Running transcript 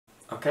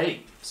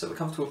Okay, so we're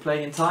comfortable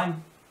playing in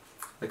time,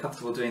 we're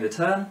comfortable doing the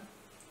turn.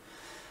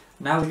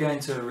 Now we're going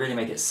to really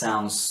make it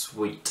sound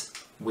sweet.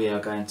 We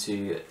are going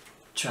to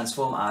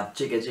transform our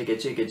jigga jigga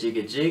jigga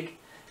jigga jig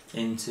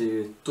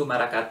into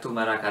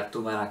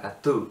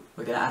TUmaraCA-TUmaraCA-TUmaraCA-TU.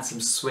 We're going to add some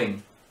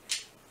swing.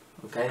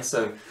 Okay,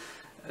 so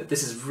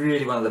this is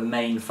really one of the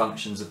main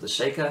functions of the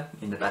shaker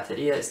in the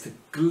Bateria, is to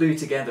glue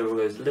together all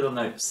those little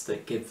notes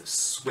that give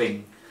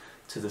swing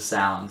to the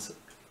sound,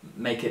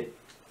 make it,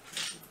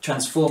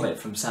 transform it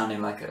from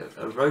sounding like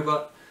a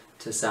robot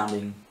to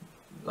sounding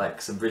like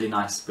some really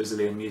nice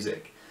Brazilian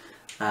music.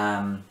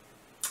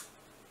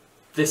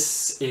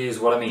 This is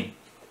what I mean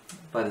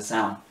by the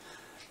sound.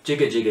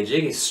 Jigga jigga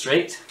jig is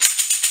straight,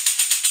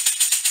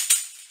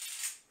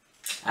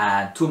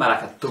 and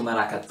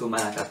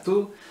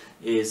TUmaraCA-TUmaraCA-TUmaraCA-TU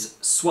is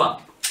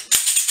swung.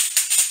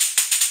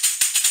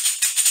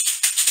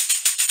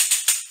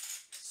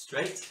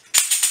 Straight,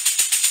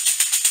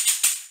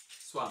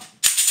 swung.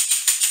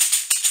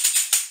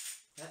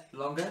 Yeah,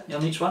 longer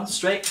on each one,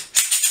 straight.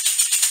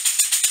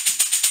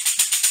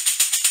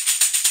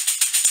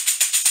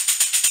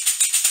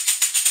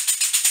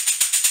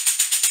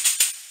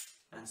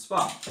 And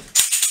swung.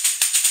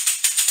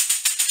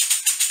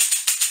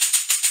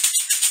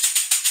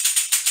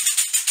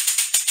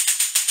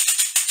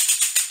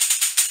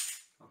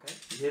 Okay,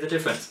 you hear the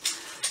difference.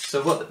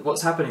 So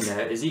what's happening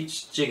there is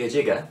each jigga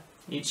jigga,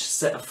 each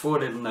set of 4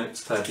 little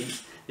notes per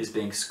beat is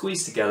being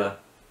squeezed together.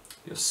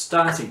 You're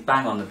starting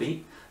bang on the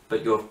beat,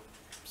 but you're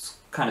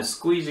kind of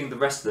squeezing the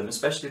rest of them,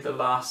 especially the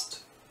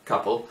last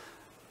couple,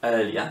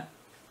 earlier.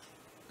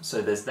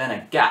 So there's then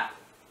a gap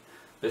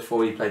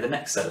before you play the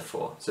next set of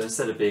 4. So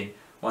instead of being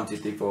 1, 2,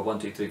 3, 4, 1,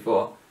 2, 3,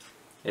 4,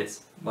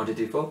 it's 1, 2,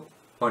 3, 4,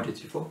 1, 2,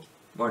 3, 4,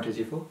 1, 2,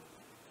 3, 4.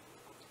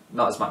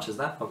 Not as much as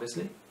that,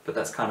 obviously, but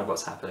that's kind of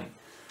what's happening.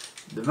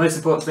 The most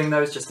important thing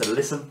though is just to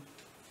listen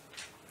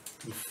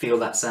and feel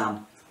that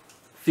sound.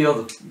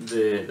 Feel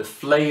the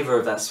flavour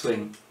of that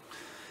swing.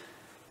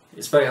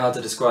 It's very hard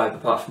to describe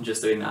apart from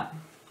just doing that.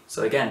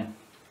 So again,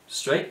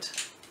 straight.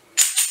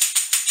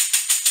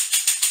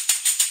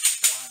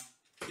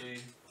 1, 2,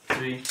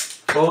 3,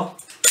 4.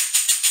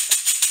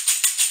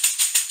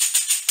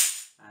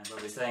 And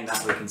when we're saying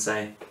that, we can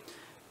say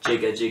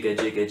jigga jigga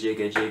jigga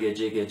jigga jigga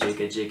jigga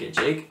jigga jigga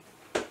jig.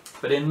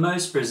 But in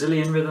most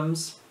Brazilian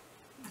rhythms,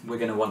 we're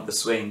going to want the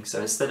swing.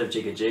 So instead of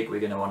jigga jig, we're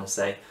going to want to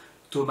say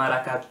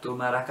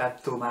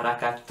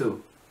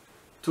TUmaraCA-TUmaraCA-TUmaraCA-TU.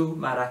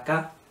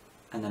 TUmaraCA,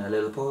 and then a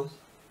little pause.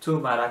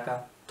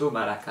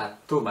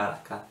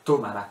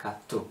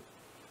 TUmaraCA-TUmaraCA-TUmaraCA-TUmaraCA-TU.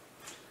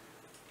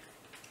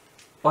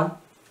 1,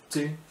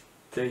 2,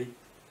 3,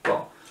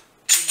 4.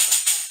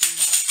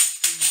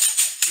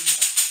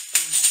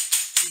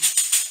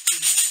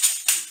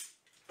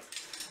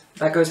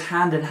 That goes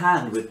hand in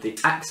hand with the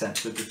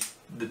accent, with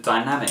the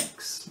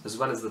dynamics, as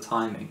well as the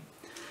timing.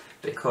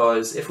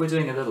 Because if we're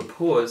doing a little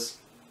pause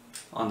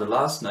on the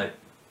last note,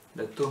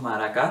 the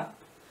TUmaraCA,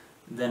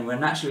 then we're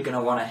naturally going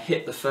to want to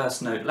hit the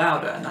first note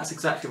louder, and that's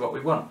exactly what we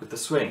want with the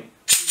swing.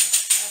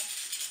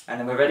 And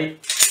then we're ready.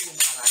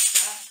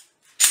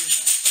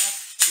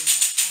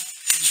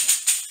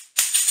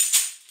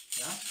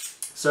 Yeah?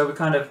 So we're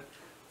kind of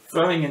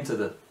throwing into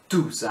the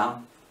tu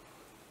sound,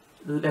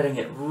 letting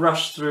it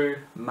rush through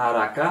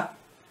maraca.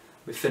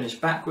 We finish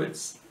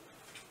backwards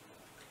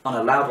on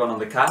a loud one on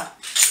the ka,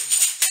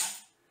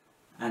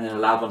 and then a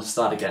loud one to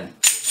start again.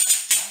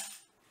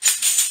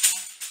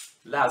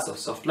 Loud, soft,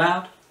 soft,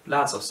 loud,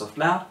 loud, soft, soft,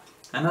 loud,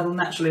 and that'll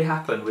naturally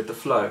happen with the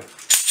flow.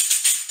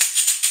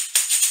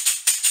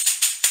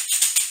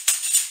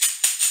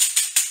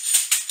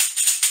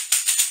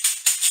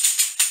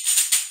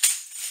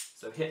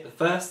 So hit the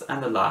first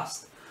and the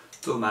last.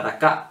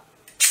 TUmaraCA.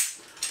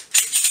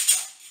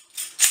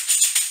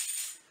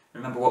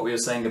 Remember what we were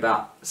saying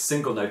about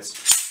single notes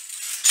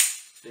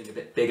being a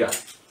bit bigger,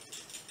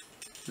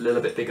 a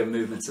little bit bigger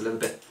movements, a little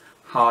bit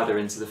harder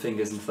into the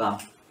fingers and thumb.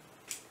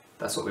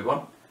 That's what we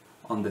want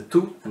on the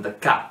tu and the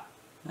ka.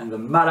 And the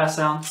mara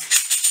sound,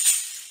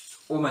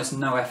 almost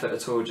no effort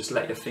at all, just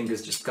let your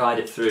fingers just guide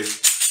it through.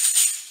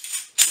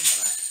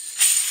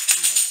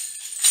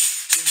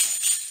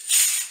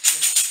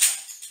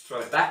 Throw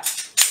it back,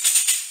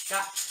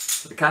 ka,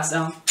 for the ka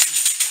sound.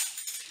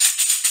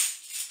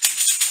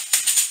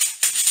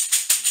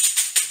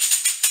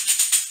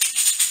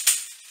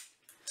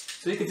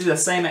 So you could do the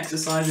same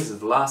exercises as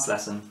the last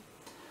lesson,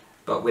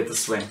 but with the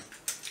swing.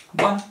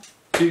 1,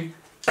 2,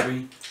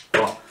 3,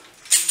 4.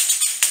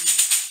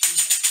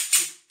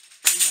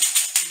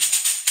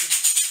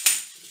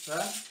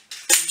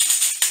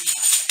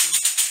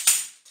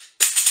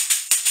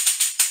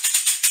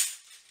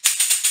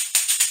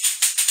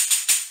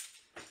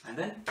 And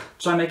then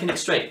try making it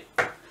straight.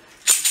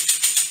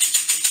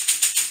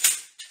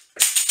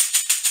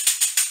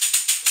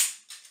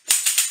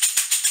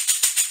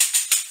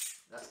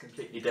 That's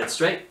completely dead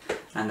straight.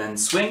 And then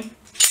swing.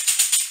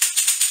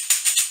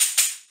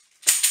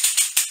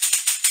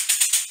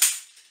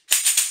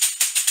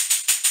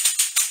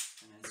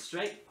 And then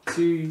straight.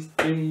 2,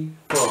 3,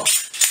 4.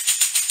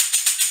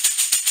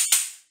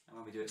 And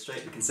when we do it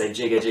straight, we can say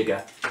jigga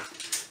jigga.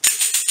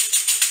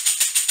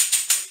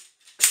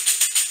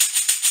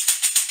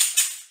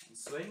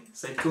 swing,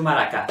 say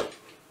TUmaraCA.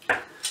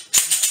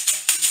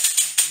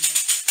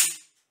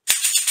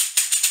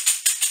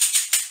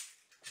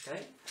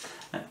 Okay?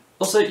 And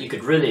also, you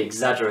could really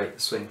exaggerate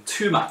the swing.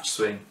 Too much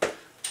swing.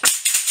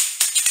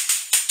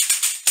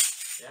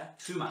 Yeah,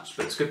 too much,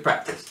 but it's good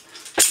practice.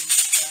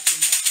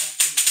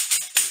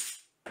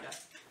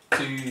 Yeah.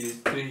 2,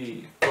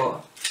 3,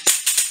 4.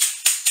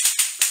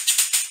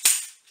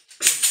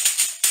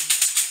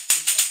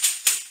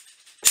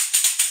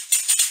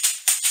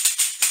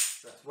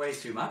 That's way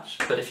too much,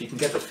 but if you can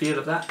get the feel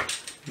of that,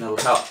 that'll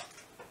help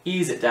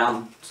ease it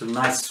down to a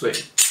nice swing.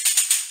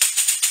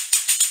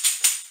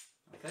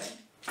 Okay.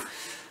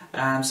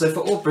 So for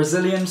all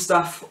Brazilian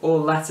stuff,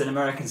 all Latin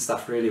American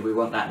stuff really, we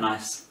want that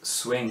nice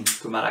swing,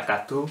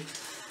 TUmaraCA-TU.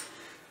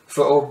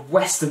 For all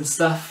Western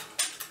stuff,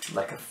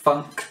 like a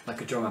funk,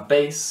 like a drum and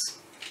bass,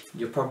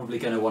 you're probably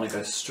going to want to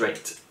go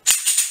straight.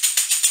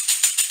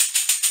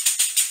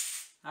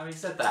 Having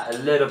said that, a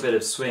little bit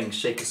of swing,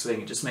 shake a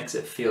swing, it just makes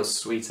it feel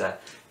sweeter,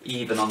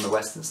 even on the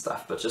Western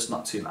stuff, but just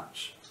not too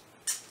much.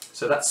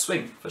 So that's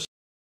swing for